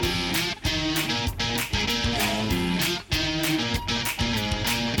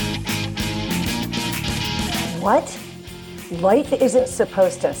What? Life isn't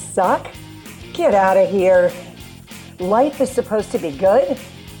supposed to suck? Get out of here. Life is supposed to be good?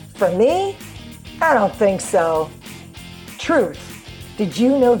 For me? I don't think so. Truth. Did you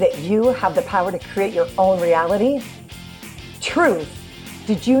know that you have the power to create your own reality? Truth.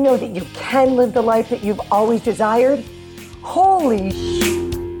 Did you know that you can live the life that you've always desired? Holy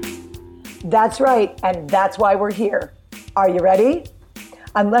That's right, and that's why we're here. Are you ready?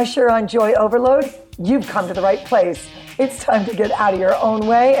 Unless you're on joy overload, you've come to the right place. It's time to get out of your own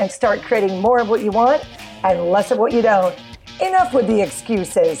way and start creating more of what you want and less of what you don't. Enough with the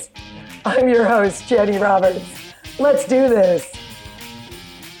excuses. I'm your host, Jenny Roberts. Let's do this.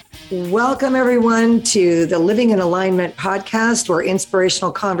 Welcome, everyone, to the Living in Alignment podcast, where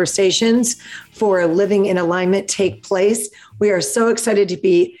inspirational conversations for living in alignment take place. We are so excited to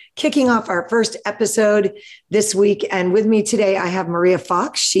be kicking off our first episode this week. And with me today, I have Maria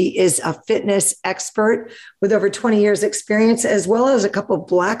Fox. She is a fitness expert with over 20 years experience, as well as a couple of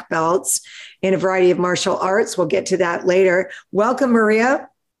black belts in a variety of martial arts. We'll get to that later. Welcome, Maria.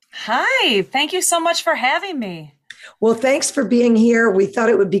 Hi, thank you so much for having me. Well, thanks for being here. We thought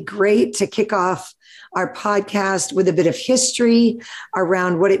it would be great to kick off our podcast with a bit of history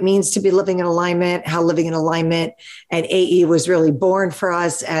around what it means to be living in alignment, how living in alignment and AE was really born for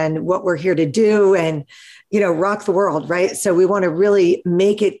us, and what we're here to do and, rock the world, right? So we want to really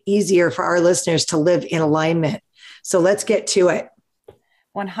make it easier for our listeners to live in alignment. So let's get to it.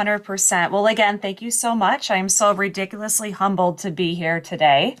 100%. Well, again, thank you so much. I'm so ridiculously humbled to be here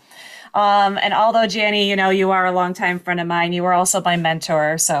today. And although, Jenny, you are a longtime friend of mine, you are also my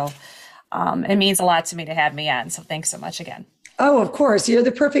mentor. So it means a lot to me to have me on. So thanks so much again. Oh, of course. You're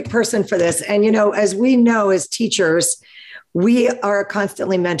the perfect person for this. And, as we know, as teachers, we are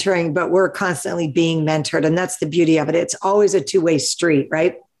constantly mentoring, but we're constantly being mentored. And that's the beauty of it. It's always a two-way street,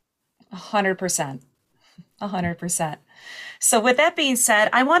 right? 100%. 100%. So with that being said,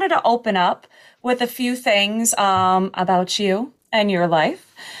 I wanted to open up with a few things about you and your life.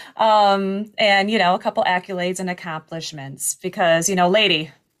 And, a couple accolades and accomplishments because,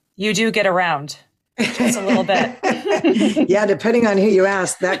 lady, you do get around just a little bit. Yeah, depending on who you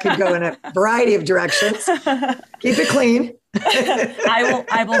ask, that could go in a variety of directions. Keep it clean.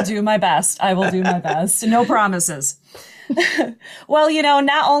 I will do my best. I will do my best. No promises. Well,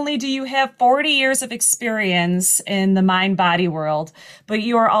 not only do you have 40 years of experience in the mind-body world, but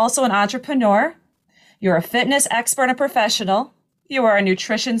you are also an entrepreneur. You're a fitness expert and professional. You are a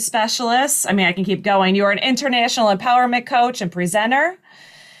nutrition specialist. I mean, I can keep going. You are an international empowerment coach and presenter.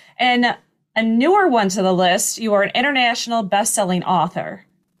 And a newer one to the list, you are an international best-selling author,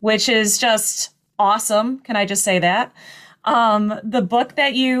 which is just awesome. Can I just say that? The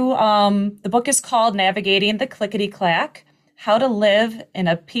book is called Navigating the Clickety-Clack: How to Live in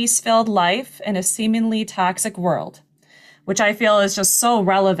a Peace-Filled Life in a Seemingly Toxic World, which I feel is just so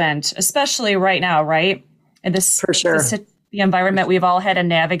relevant, especially right now, right? In this, for sure. The environment we've all had to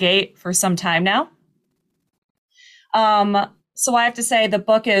navigate for some time now. So I have to say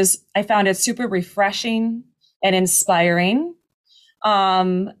I found it super refreshing and inspiring.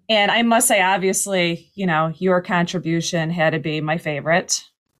 And I must say, obviously, your contribution had to be my favorite.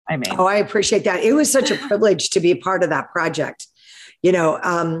 I appreciate that. It was such a privilege to be a part of that project,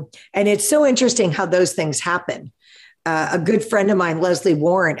 and it's so interesting how those things happen. A good friend of mine, Leslie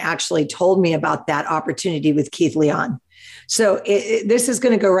Warren, actually told me about that opportunity with Keith Leon. So this is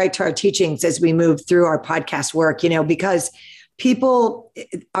going to go right to our teachings as we move through our podcast work, because people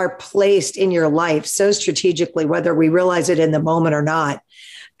are placed in your life so strategically, whether we realize it in the moment or not.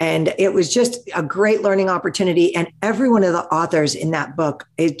 And it was just a great learning opportunity. And every one of the authors in that book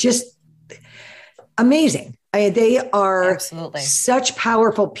is just amazing. They are Absolutely such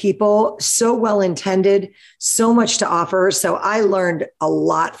powerful people, so well-intended, so much to offer. So I learned a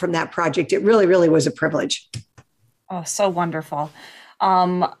lot from that project. It really, really was a privilege. Oh, so wonderful.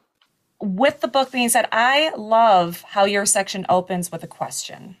 With the book being said, I love how your section opens with a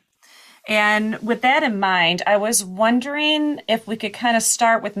question. And with that in mind, I was wondering if we could kind of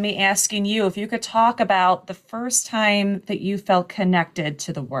start with me asking you if you could talk about the first time that you felt connected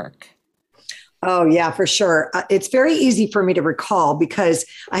to the work. Oh, yeah, for sure. It's very easy for me to recall because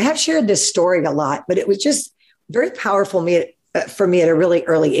I have shared this story a lot, but it was just very powerful for me at a really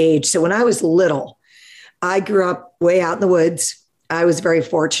early age. So when I was little, I grew up way out in the woods. I was very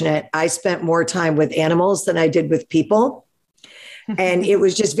fortunate. I spent more time with animals than I did with people. And it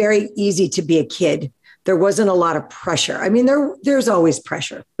was just very easy to be a kid. There wasn't a lot of pressure. I mean, there's always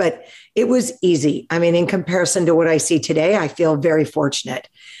pressure, but it was easy. I mean, in comparison to what I see today, I feel very fortunate.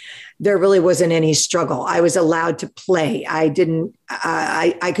 there really wasn't any struggle. I was allowed to play.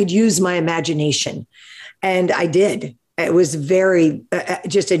 I could use my imagination, and I did. It was very,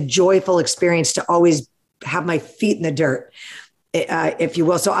 just a joyful experience to always have my feet in the dirt, if you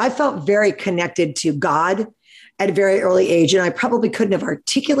will. So I felt very connected to God at a very early age. And I probably couldn't have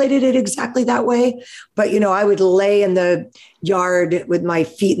articulated it exactly that way. But, I would lay in the yard with my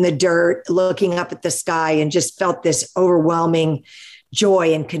feet in the dirt, looking up at the sky, and just felt this overwhelming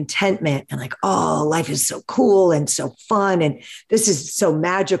joy and contentment. And like, oh, life is so cool and so fun. And this is so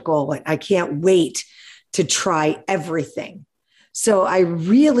magical. And I can't wait to try everything. So I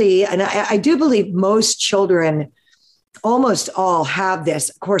really, and I do believe most children, almost all, have this.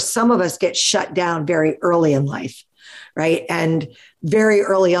 Of course, some of us get shut down very early in life, right? And very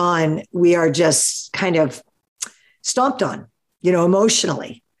early on, we are just kind of stomped on,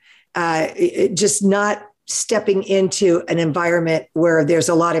 emotionally, just not stepping into an environment where there's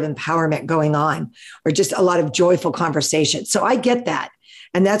a lot of empowerment going on, or just a lot of joyful conversation. So I get that.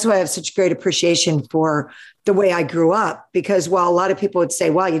 And that's why I have such great appreciation for the way I grew up, because while a lot of people would say,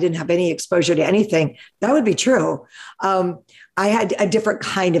 wow, you didn't have any exposure to anything, that would be true. I had a different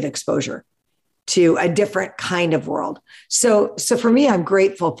kind of exposure to a different kind of world. So for me, I'm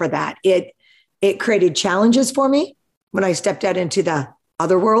grateful for that. It created challenges for me when I stepped out into the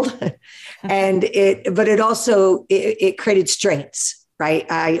other world. But it also created strengths, right?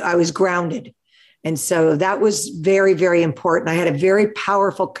 I was grounded. And so that was very, very important. I had a very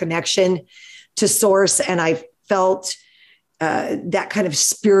powerful connection to source, and I felt that kind of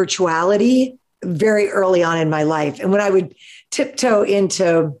spirituality very early on in my life. And when I would tiptoe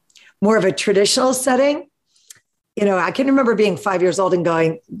into more of a traditional setting, I can remember being 5 years old and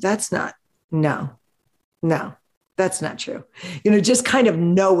going, that's not true. Just kind of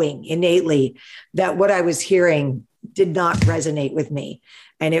knowing innately that what I was hearing did not resonate with me,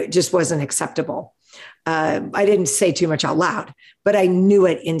 and it just wasn't acceptable. I didn't say too much out loud, but I knew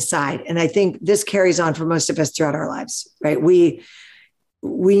it inside. And I think this carries on for most of us throughout our lives, right? We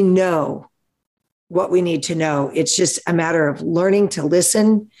know what we need to know. It's just a matter of learning to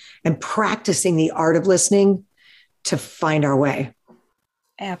listen and practicing the art of listening to find our way.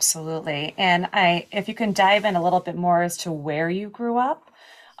 Absolutely. And if you can dive in a little bit more as to where you grew up,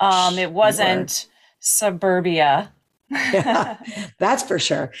 it wasn't suburbia. Yeah, that's for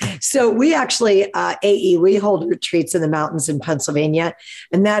sure. So we actually, we hold retreats in the mountains in Pennsylvania,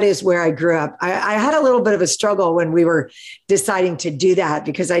 and that is where I grew up. I had a little bit of a struggle when we were deciding to do that,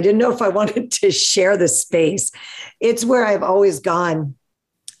 because I didn't know if I wanted to share the space. It's where I've always gone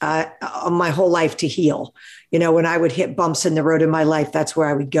my whole life to heal. When I would hit bumps in the road in my life, that's where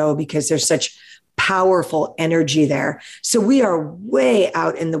I would go, because there's such powerful energy there. So we are way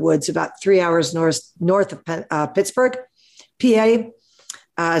out in the woods, about 3 hours north of Pittsburgh,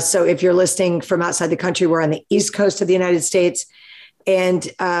 PA. So if you're listening from outside the country, we're on the East Coast of the United States, and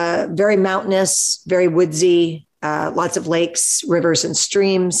very mountainous, very woodsy, lots of lakes, rivers, and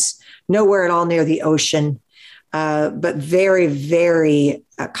streams, nowhere at all near the ocean, but very, very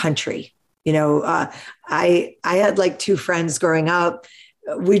country. I had like two friends growing up.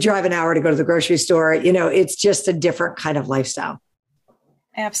 We drive an hour to go to the grocery store. It's just a different kind of lifestyle.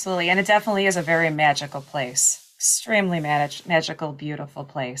 Absolutely. And it definitely is a very magical place. Extremely magical, beautiful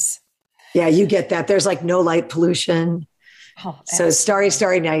place. Yeah, you get that. There's like no light pollution. Oh, so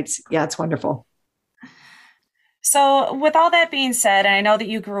starry nights. Yeah, it's wonderful. So with all that being said, and I know that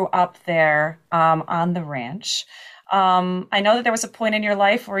you grew up there on the ranch, I know that there was a point in your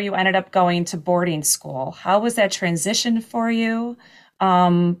life where you ended up going to boarding school. How was that transition for you?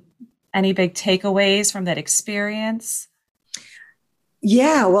 Any big takeaways from that experience?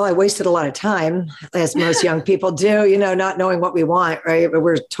 Yeah, well, I wasted a lot of time, as most young people do, not knowing what we want, right? But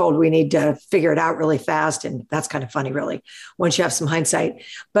we're told we need to figure it out really fast. And that's kind of funny, really, once you have some hindsight.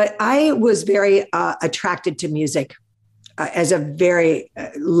 But I was very attracted to music as a very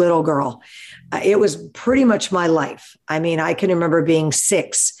little girl. It was pretty much my life. I mean, I can remember being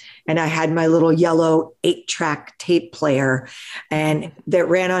 6 and I had my little yellow 8-track tape player and that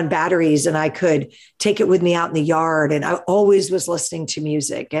ran on batteries, and I could take it with me out in the yard. And I always was listening to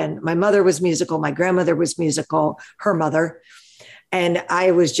music, and my mother was musical. My grandmother was musical, her mother. And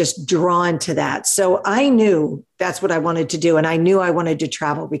I was just drawn to that. So I knew that's what I wanted to do. And I knew I wanted to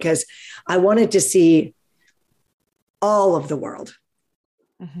travel because I wanted to see all of the world.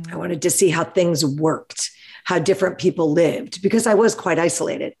 Mm-hmm. I wanted to see how things worked, how different people lived, because I was quite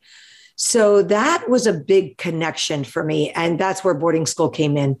isolated. So that was a big connection for me. And that's where boarding school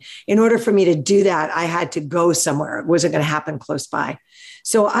came in. In order for me to do that, I had to go somewhere. It wasn't going to happen close by.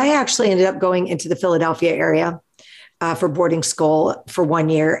 So I actually ended up going into the Philadelphia area. for boarding school for 1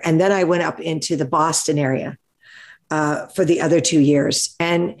 year. And then I went up into the Boston area for the other 2 years.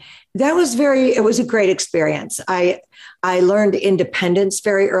 And that was it was a great experience. I learned independence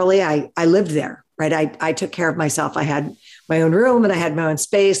very early. I lived there, right? I took care of myself. I had my own room and I had my own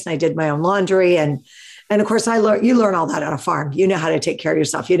space and I did my own laundry. And of course you learn all that on a farm. You know how to take care of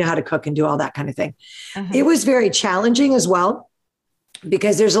yourself. You know how to cook and do all that kind of thing. It was very challenging as well,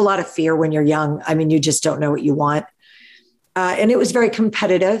 because there's a lot of fear when you're young. I mean, you just don't know what you want. And it was very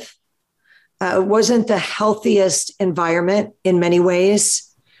competitive. It wasn't the healthiest environment in many ways.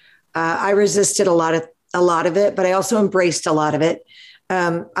 I resisted a lot of it, but I also embraced a lot of it.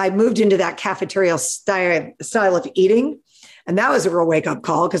 I moved into that cafeteria style of eating. And that was a real wake-up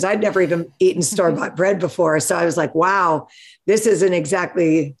call, because I'd never even eaten store-bought bread before. So I was like, wow, this isn't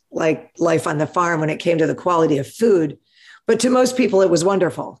exactly like life on the farm when it came to the quality of food. But to most people, it was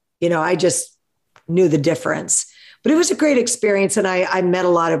wonderful. I just knew the difference. But it was a great experience. And I met a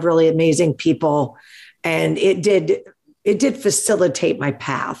lot of really amazing people. And it did facilitate my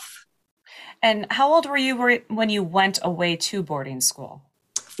path. And how old were you when you went away to boarding school?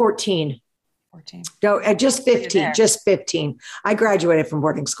 14. 14. No, just 15. Just 15. I graduated from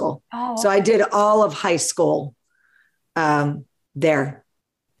boarding school. Oh, okay. So I did all of high school there.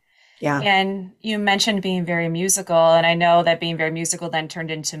 Yeah. And you mentioned being very musical, and I know that being very musical then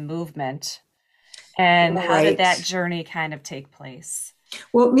turned into movement. And how did that journey kind of take place?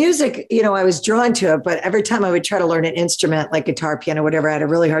 Well, music, I was drawn to it, but every time I would try to learn an instrument like guitar, piano, whatever, I had a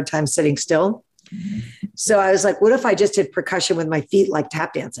really hard time sitting still. So I was like, what if I just did percussion with my feet, like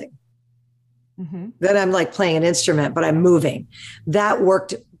tap dancing? Then I'm like playing an instrument, but I'm moving. That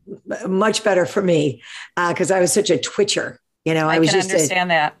worked much better for me because I was such a twitcher. I was just understand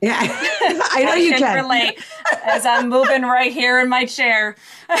that. Yeah, I know you can relate as I'm moving right here in my chair.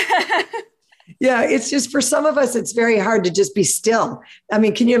 Yeah, it's just for some of us, it's very hard to just be still. I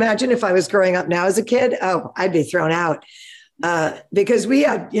mean, can you imagine if I was growing up now as a kid? Oh, I'd be thrown out because we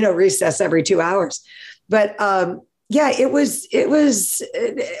had, recess every 2 hours. But yeah, it was,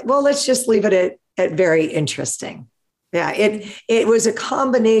 well, let's just leave it at very interesting. Yeah, it was a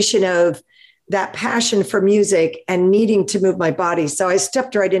combination of that passion for music and needing to move my body. So I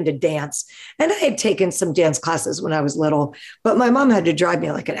stepped right into dance, and I had taken some dance classes when I was little, but my mom had to drive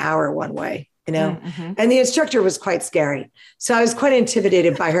me like an hour one way, and the instructor was quite scary. So I was quite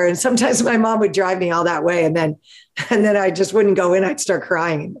intimidated by her. And sometimes my mom would drive me all that way. And then I just wouldn't go in. I'd start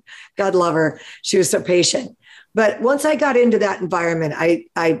crying. God love her. She was so patient. But once I got into that environment,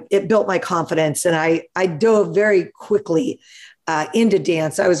 it built my confidence, and I dove very quickly into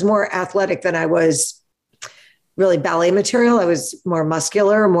dance. I was more athletic than I was really ballet material. I was more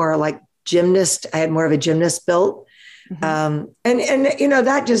muscular, more like gymnast. I had more of a gymnast built. And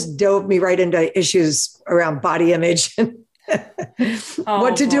that just dove me right into issues around body image and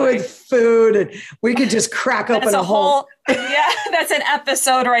what to do with food. And we could just crack open a whole. Yeah, that's an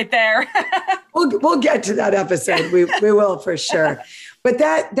episode right there. We'll get to that episode. We will for sure. But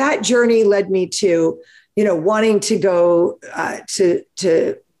that journey led me to, wanting to go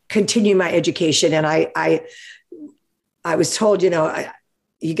to continue my education. And I was told,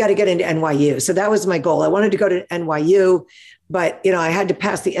 you got to get into NYU. So that was my goal. I wanted to go to NYU, but, I had to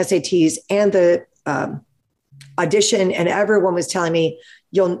pass the SATs and the audition, and everyone was telling me,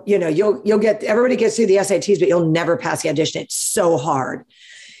 you'll get, everybody gets through the SATs, but you'll never pass the audition. It's so hard.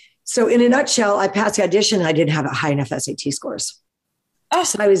 So in a nutshell, I passed the audition. I didn't have high enough SAT scores. Oh.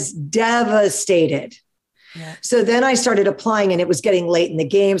 So I was devastated. Yeah. So then I started applying, and it was getting late in the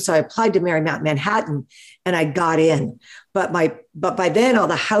game. So I applied to Marymount Manhattan, and I got in. But by then all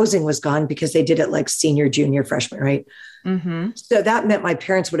the housing was gone because they did it like senior, junior, freshman, right? Mm-hmm. So that meant my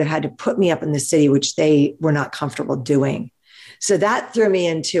parents would have had to put me up in the city, which they were not comfortable doing. So that threw me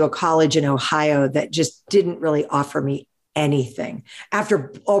into a college in Ohio that just didn't really offer me anything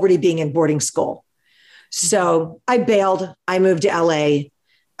after already being in boarding school. So I bailed. I moved to LA.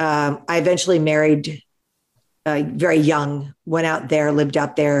 I eventually married very young, went out there, lived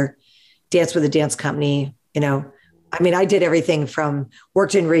out there, danced with a dance company. I did everything from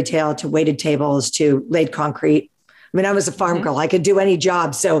worked in retail to waited tables to laid concrete. I was a farm girl. I could do any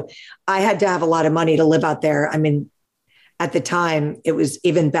job. So I had to have a lot of money to live out there. At the time, it was,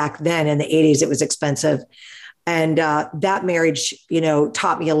 even back then in the 80s, it was expensive. And that marriage,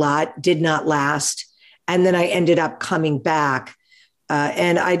 taught me a lot, did not last. And then I ended up coming back.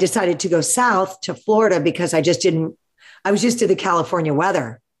 And I decided to go south to Florida because I was used to the California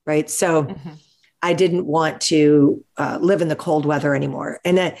weather, right? So I didn't want to live in the cold weather anymore,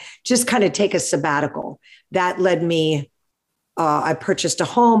 and just kind of take a sabbatical. That led me, I purchased a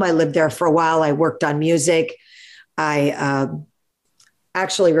home. I lived there for a while. I worked on music. I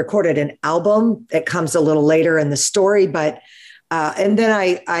actually recorded an album that comes a little later in the story, but and then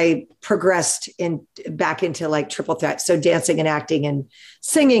I progressed back into like triple threat, so dancing and acting and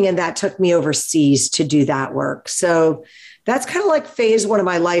singing, and that took me overseas to do that work. So that's kind of like phase one of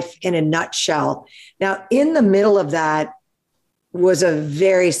my life in a nutshell. Now, in the middle of that was a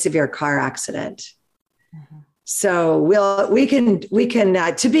very severe car accident. Mm-hmm. So we can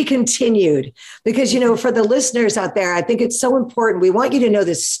to be continued, because, for the listeners out there, I think it's so important. We want you to know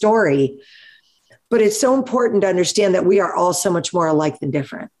this story, but it's so important to understand that we are all so much more alike than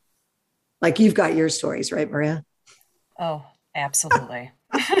different. Like, you've got your stories, right, Maria? Oh, absolutely.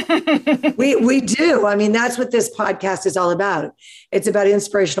 We do. I mean, that's what this podcast is all about. It's about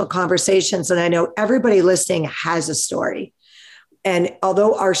inspirational conversations. And I know everybody listening has a story. And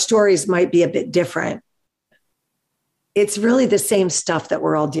although our stories might be a bit different, it's really the same stuff that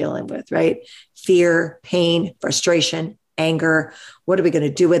we're all dealing with, right? Fear, pain, frustration, anger. What are we going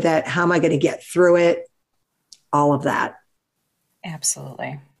to do with it? How am I going to get through it? All of that.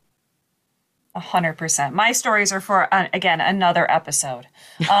 Absolutely. 100%. My stories are for, again, another episode.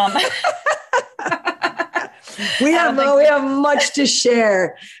 We have much to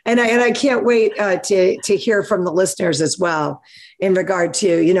share. And I can't wait to hear from the listeners as well in regard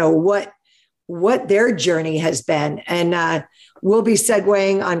to, what their journey has been. And we'll be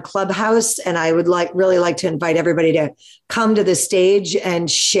segueing on Clubhouse. And I would really like to invite everybody to come to the stage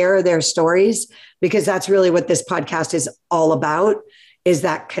and share their stories, because that's really what this podcast is all about, is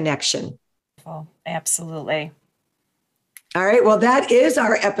that connection. Oh, absolutely. All right. Well, that is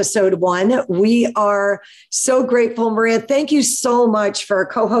our episode 1. We are so grateful, Maria. Thank you so much for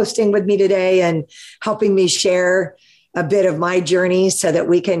co-hosting with me today and helping me share a bit of my journey so that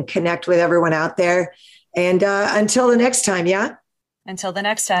we can connect with everyone out there. And until the next time, yeah? Until the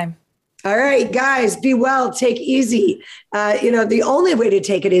next time. All right, guys, be well, take easy. The only way to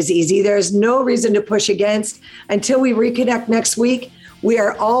take it is easy. There's no reason to push against. Until we reconnect next week, we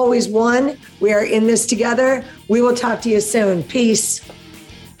are always one. We are in this together. We will talk to you soon. Peace.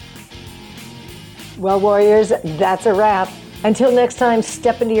 Well, warriors, that's a wrap. Until next time,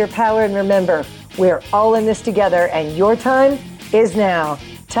 step into your power and remember, we're all in this together, and your time is now.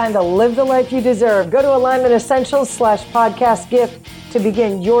 Time to live the life you deserve. Go to Alignment Essentials /podcast gift to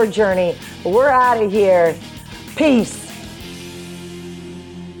begin your journey. We're out of here. Peace.